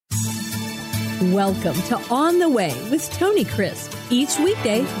Welcome to On the Way with Tony Crisp. Each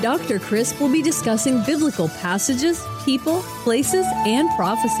weekday, Dr. Crisp will be discussing biblical passages, people, places, and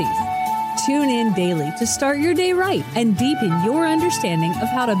prophecies. Tune in daily to start your day right and deepen your understanding of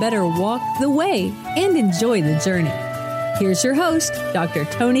how to better walk the way and enjoy the journey. Here's your host, Dr.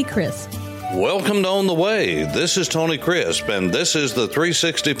 Tony Crisp. Welcome to On the Way. This is Tony Crisp, and this is the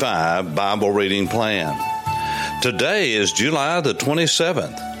 365 Bible Reading Plan. Today is July the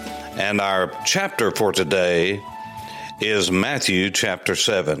 27th, and our chapter for today is Matthew chapter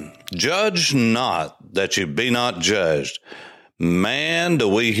 7. Judge not that you be not judged. Man, do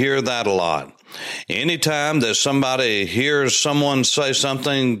we hear that a lot. Anytime that somebody hears someone say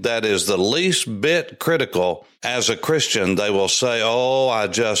something that is the least bit critical as a Christian, they will say, oh, I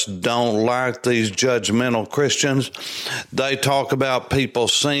just don't like these judgmental Christians. They talk about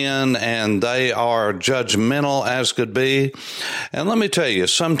people's sin and they are judgmental as could be. And let me tell you,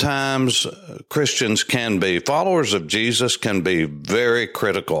 sometimes Christians can be, followers of Jesus can be very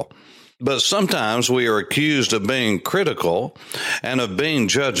critical. But sometimes we are accused of being critical and of being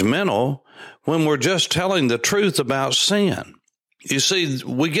judgmental when we're just telling the truth about sin. You see,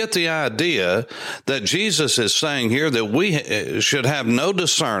 we get the idea that Jesus is saying here that we should have no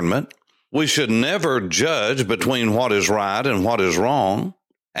discernment. We should never judge between what is right and what is wrong.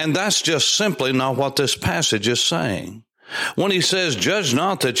 And that's just simply not what this passage is saying. When he says, judge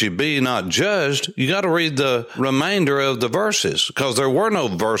not that you be not judged, you got to read the remainder of the verses because there were no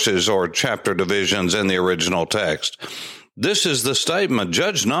verses or chapter divisions in the original text. This is the statement,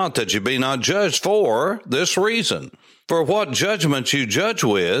 judge not that you be not judged for this reason. For what judgment you judge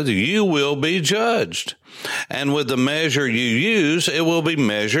with, you will be judged. And with the measure you use, it will be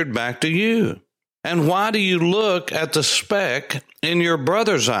measured back to you. And why do you look at the speck in your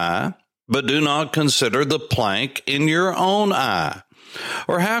brother's eye, but do not consider the plank in your own eye?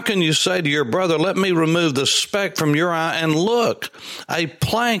 Or how can you say to your brother, let me remove the speck from your eye, and look, a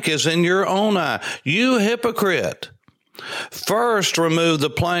plank is in your own eye? You hypocrite! First, remove the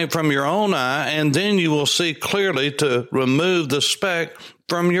plank from your own eye, and then you will see clearly to remove the speck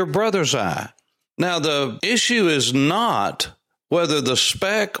from your brother's eye. Now, the issue is not whether the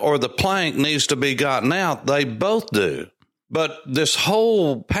speck or the plank needs to be gotten out. They both do. But this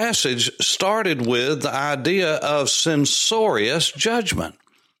whole passage started with the idea of censorious judgment.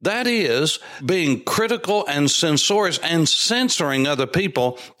 That is, being critical and censorious and censoring other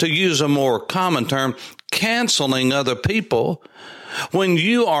people, to use a more common term, canceling other people when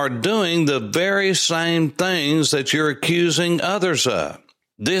you are doing the very same things that you're accusing others of.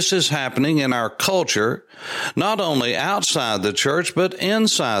 This is happening in our culture, not only outside the church, but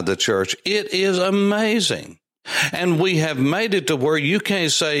inside the church. It is amazing. And we have made it to where you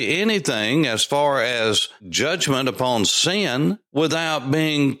can't say anything as far as judgment upon sin without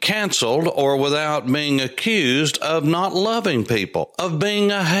being canceled or without being accused of not loving people, of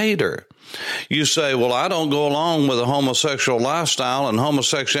being a hater. You say, well, I don't go along with a homosexual lifestyle and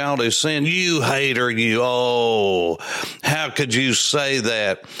homosexuality is sin. You hater, you. Oh, how could you say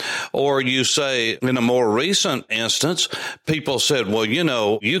that? Or you say, in a more recent instance, people said, well,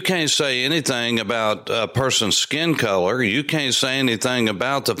 you can't say anything about a person's skin color. You can't say anything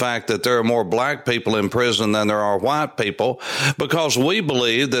about the fact that there are more black people in prison than there are white people because we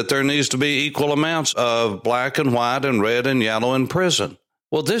believe that there needs to be equal amounts of black and white and red and yellow in prison.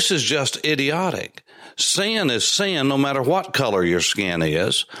 Well, this is just idiotic. Sin is sin no matter what color your skin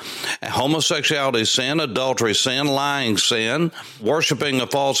is. Homosexuality is sin, adultery is sin, lying sin, worshiping a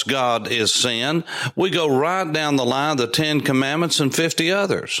false god is sin. We go right down the line, the 10 Commandments and 50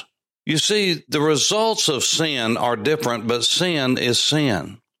 others. You see, the results of sin are different, but sin is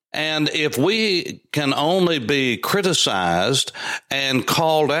sin. And if we can only be criticized and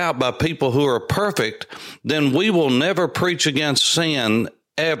called out by people who are perfect, then we will never preach against sin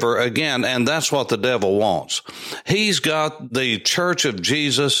ever again, and that's what the devil wants. He's got the church of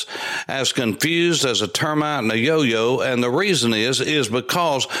Jesus as confused as a termite and a yo-yo, and the reason is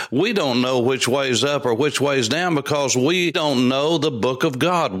because we don't know which way's up or which way's down because we don't know the book of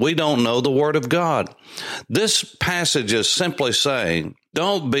God. We don't know the word of God. This passage is simply saying,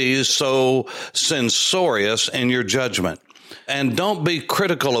 don't be so censorious in your judgment. And don't be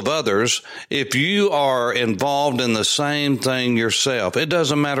critical of others if you are involved in the same thing yourself. It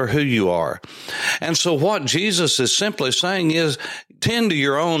doesn't matter who you are. And so what Jesus is simply saying is tend to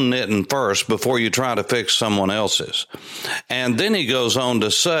your own knitting first before you try to fix someone else's. And then he goes on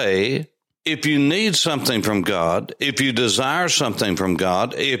to say, if you need something from God, if you desire something from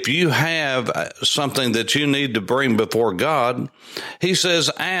God, if you have something that you need to bring before God, he says,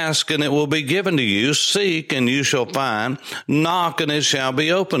 ask and it will be given to you, seek and you shall find, knock and it shall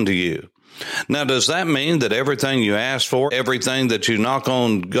be opened to you. Now, does that mean that everything you ask for, everything that you knock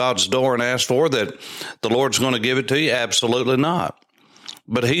on God's door and ask for, that the Lord's going to give it to you? Absolutely not.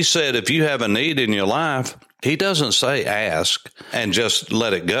 But he said if you have a need in your life, he doesn't say ask and just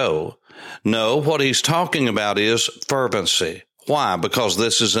let it go. No, what he's talking about is fervency. Why? Because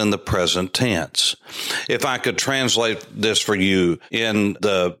this is in the present tense. If I could translate this for you in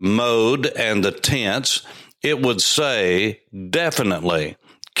the mode and the tense, it would say definitely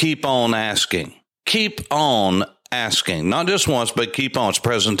keep on asking. Keep on asking. Not just once, but keep on. It's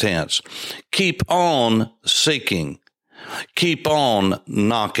present tense. Keep on seeking. Keep on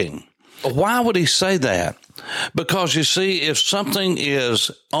knocking. Why would he say that? Because you see, if something is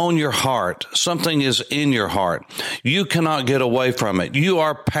on your heart, something is in your heart, you cannot get away from it. You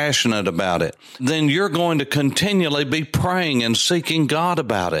are passionate about it. Then you're going to continually be praying and seeking God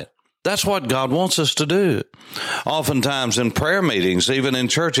about it. That's what God wants us to do. Oftentimes in prayer meetings, even in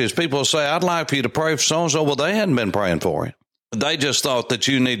churches, people say, I'd like for you to pray for so-and-so. Well, they hadn't been praying for him. They just thought that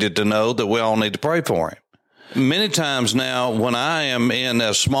you needed to know that we all need to pray for him. Many times now, when I am in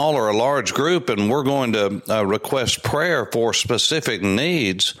a small or a large group and we're going to request prayer for specific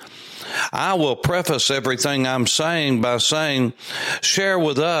needs, I will preface everything I'm saying by saying, share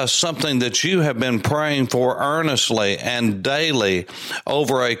with us something that you have been praying for earnestly and daily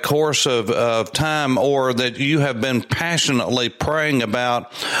over a course of time, or that you have been passionately praying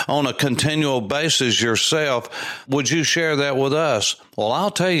about on a continual basis yourself. Would you share that with us? Well,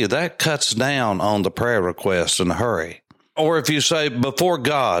 I'll tell you, that cuts down on the prayer requests in a hurry. Or if you say, before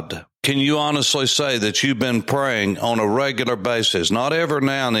God, can you honestly say that you've been praying on a regular basis, not every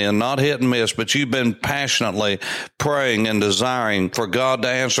now and then, not hit and miss, but you've been passionately praying and desiring for God to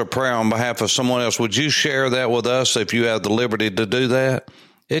answer prayer on behalf of someone else? Would you share that with us if you have the liberty to do that?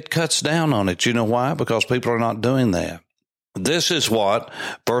 It cuts down on it. You know why? Because people are not doing that. This is what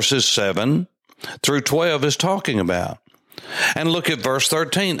verses 7 through 12 is talking about. And look at verse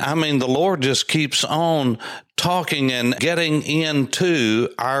 13. I mean, the Lord just keeps on talking and getting into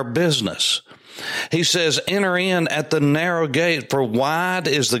our business. He says, enter in at the narrow gate, for wide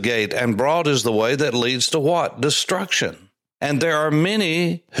is the gate and broad is the way that leads to what? Destruction. And there are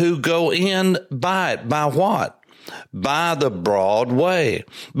many who go in by it. By what? By the broad way,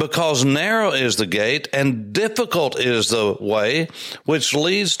 because narrow is the gate and difficult is the way which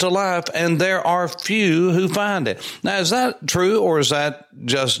leads to life, and there are few who find it. Now, is that true, or is that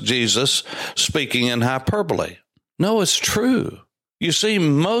just Jesus speaking in hyperbole? No, it's true. You see,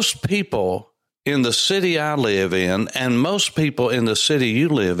 most people in the city I live in, and most people in the city you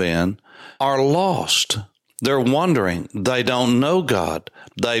live in, are lost. They're wandering. They don't know God.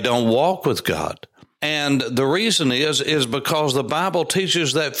 They don't walk with God. And the reason is because the Bible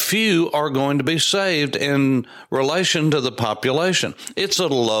teaches that few are going to be saved in relation to the population. It's a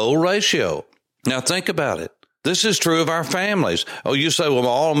low ratio. Now think about it. This is true of our families. Oh, you say, well,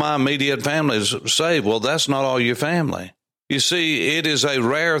 all my immediate family is saved. Well, that's not all your family. You see, it is a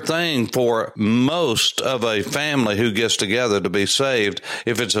rare thing for most of a family who gets together to be saved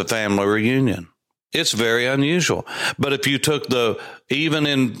if it's a family reunion. It's very unusual. But if you took even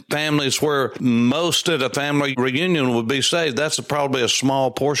in families where most at a family reunion would be saved, that's probably a small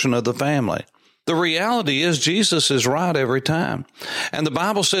portion of the family. The reality is Jesus is right every time. And the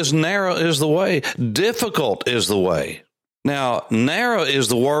Bible says narrow is the way, difficult is the way. Now, narrow is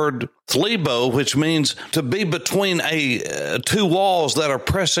the word thlebo, which means to be between two walls that are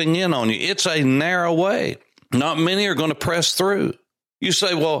pressing in on you. It's a narrow way. Not many are going to press through. You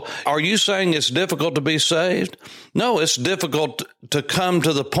say, well, are you saying it's difficult to be saved? No, it's difficult to come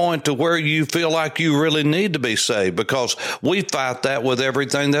to the point to where you feel like you really need to be saved, because we fight that with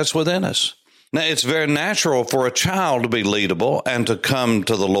everything that's within us. Now, it's very natural for a child to be leadable and to come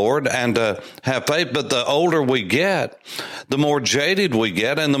to the Lord and to have faith, but the older we get, the more jaded we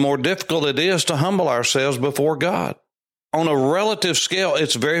get, and the more difficult it is to humble ourselves before God. On a relative scale,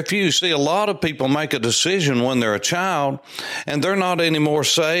 it's very few. See, a lot of people make a decision when they're a child, and they're not any more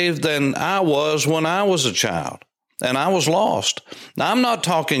saved than I was when I was a child, and I was lost. Now, I'm not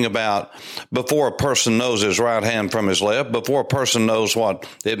talking about before a person knows his right hand from his left, before a person knows what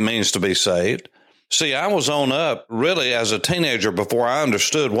it means to be saved. See, I was on up really as a teenager before I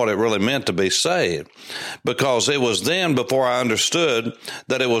understood what it really meant to be saved, because it was then before I understood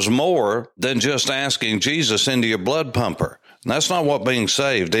that it was more than just asking Jesus into your blood pumper. And that's not what being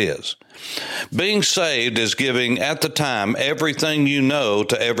saved is. Being saved is giving at the time everything you know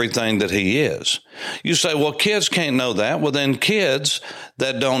to everything that he is. You say, well, kids can't know that. Well, then kids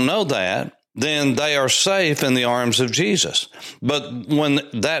that don't know that then they are safe in the arms of Jesus. But when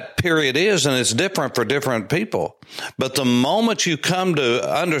that period is, and it's different for different people, but the moment you come to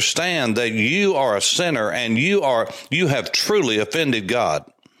understand that you are a sinner and you have truly offended God,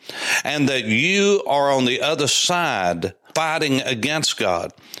 and that you are on the other side fighting against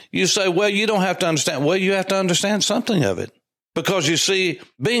God, you say, well, you don't have to understand. Well, you have to understand something of it. Because you see,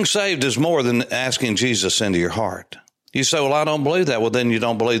 being saved is more than asking Jesus into your heart. You say, well, I don't believe that. Well, then you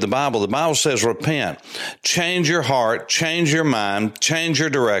don't believe the Bible. The Bible says repent, change your heart, change your mind, change your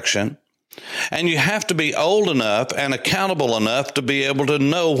direction. And you have to be old enough and accountable enough to be able to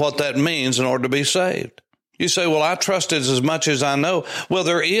know what that means in order to be saved. You say, well, I trust it as much as I know. Well,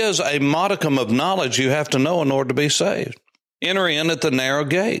 there is a modicum of knowledge you have to know in order to be saved. Enter in at the narrow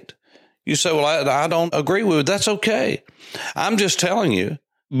gate. You say, well, I don't agree with it. That's okay. I'm just telling you,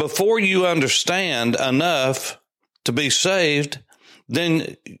 before you understand enough to be saved,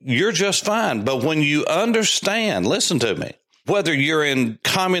 then you're just fine. But when you understand, listen to me, whether you're in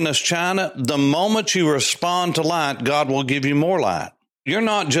communist China, the moment you respond to light, God will give you more light. You're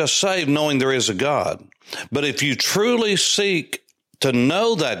not just saved knowing there is a God, but if you truly seek to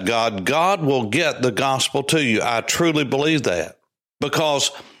know that God will get the gospel to you. I truly believe that,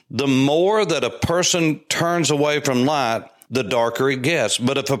 because the more that a person turns away from light, the darker it gets.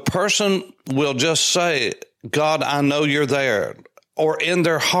 But if a person will just say, God, I know you're there, or in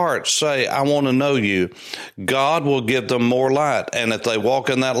their heart say, I want to know you, God will give them more light. And if they walk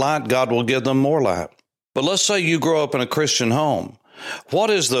in that light, God will give them more light. But let's say you grow up in a Christian home. What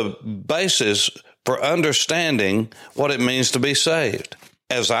is the basis for understanding what it means to be saved?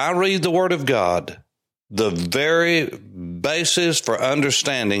 As I read the Word of God, the very basis for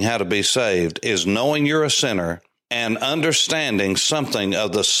understanding how to be saved is knowing you're a sinner and understanding something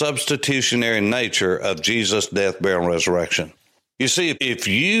of the substitutionary nature of Jesus' death, burial, and resurrection. You see, if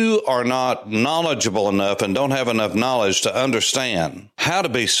you are not knowledgeable enough and don't have enough knowledge to understand how to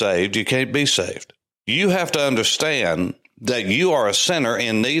be saved, you can't be saved. You have to understand that you are a sinner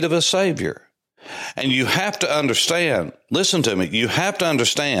in need of a Savior. And you have to understand, listen to me, you have to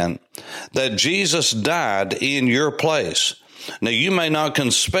understand that Jesus died in your place. Now, you may not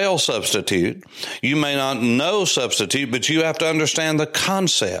can spell substitute, you may not know substitute, but you have to understand the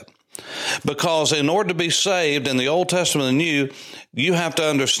concept. Because in order to be saved in the Old Testament and the New, you have to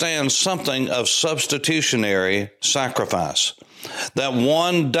understand something of substitutionary sacrifice. That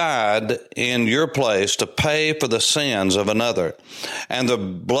one died in your place to pay for the sins of another. And the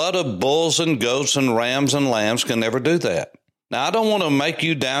blood of bulls and goats and rams and lambs can never do that. Now, I don't want to make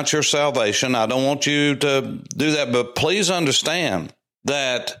you doubt your salvation. I don't want you to do that. But please understand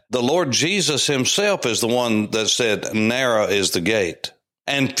that the Lord Jesus himself is the one that said, narrow is the gate,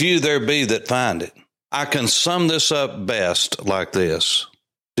 and few there be that find it. I can sum this up best like this.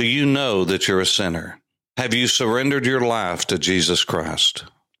 Do you know that you're a sinner? Have you surrendered your life to Jesus Christ?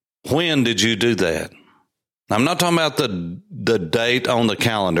 When did you do that? I'm not talking about the date on the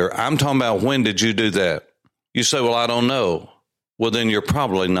calendar. I'm talking about when did you do that? You say, well, I don't know. Well, then you're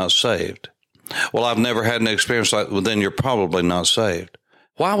probably not saved. Well, I've never had an experience like that. Well, then you're probably not saved.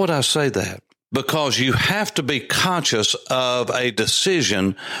 Why would I say that? Because you have to be conscious of a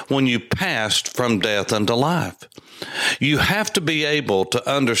decision when you passed from death unto life. You have to be able to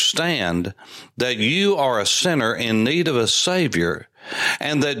understand that you are a sinner in need of a Savior,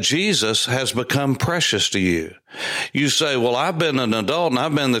 and that Jesus has become precious to you. You say, well, I've been an adult and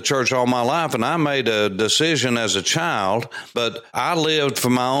I've been in the church all my life, and I made a decision as a child, but I lived for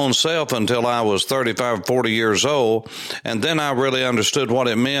my own self until I was 35, 40 years old, and then I really understood what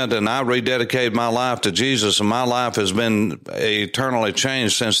it meant, and I rededicated my life to Jesus, and my life has been eternally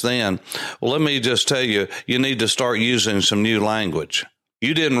changed since then. Well, let me just tell you, you need to start using some new language.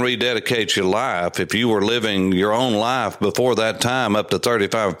 You didn't rededicate your life. If you were living your own life before that time up to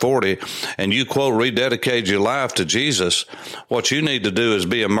 35, 40, and you, quote, rededicated your life to Jesus, what you need to do is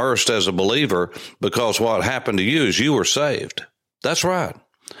be immersed as a believer, because what happened to you is you were saved. That's right.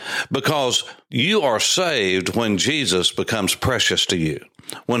 Because you are saved when Jesus becomes precious to you,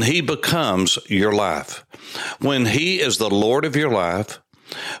 when he becomes your life, when he is the Lord of your life,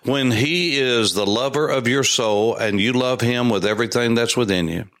 when he is the lover of your soul and you love him with everything that's within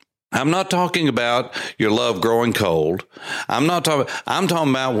you. I'm not talking about your love growing cold. I'm talking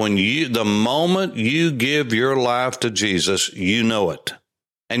about when the moment you give your life to Jesus, you know it.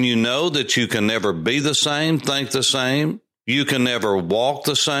 And you know that you can never be the same, think the same. You can never walk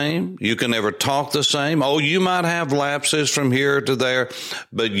the same. You can never talk the same. Oh, you might have lapses from here to there,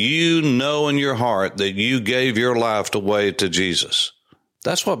 but you know in your heart that you gave your life away to Jesus.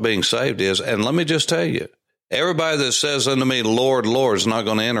 That's what being saved is. And let me just tell you, Everybody that says unto me, Lord, Lord, is not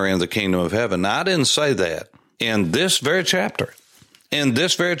going to enter into the kingdom of heaven. Now, I didn't say that. In this very chapter,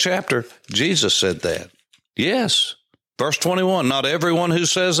 Jesus said that. Yes. Verse 21, not everyone who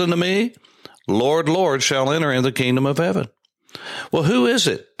says unto me, Lord, Lord, shall enter into the kingdom of heaven. Well, who is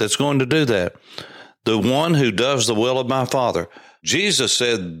it that's going to do that? The one who does the will of my Father. Jesus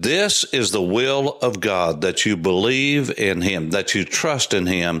said, this is the will of God, that you believe in him, that you trust in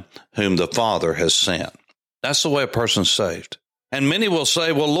him whom the Father has sent. That's the way a person's saved. And many will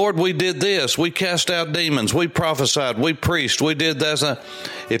say, well, Lord, we did this. We cast out demons. We prophesied. We preached. We did that.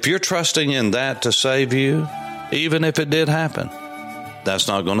 If you're trusting in that to save you, even if it did happen, that's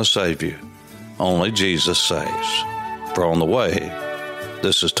not going to save you. Only Jesus saves. For On the Way,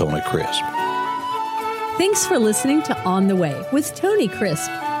 this is Tony Crisp. Thanks for listening to On the Way with Tony Crisp.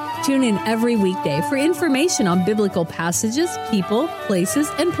 Tune in every weekday for information on biblical passages, people, places,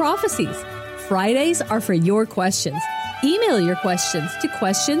 and prophecies. Fridays are for your questions. Email your questions to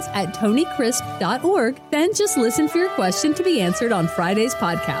questions@tonycrisp.org. Then just listen for your question to be answered on Friday's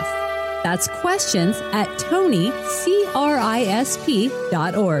podcast. That's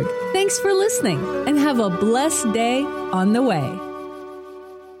questions@tonycrisp.org. Thanks for listening and have a blessed day on the way.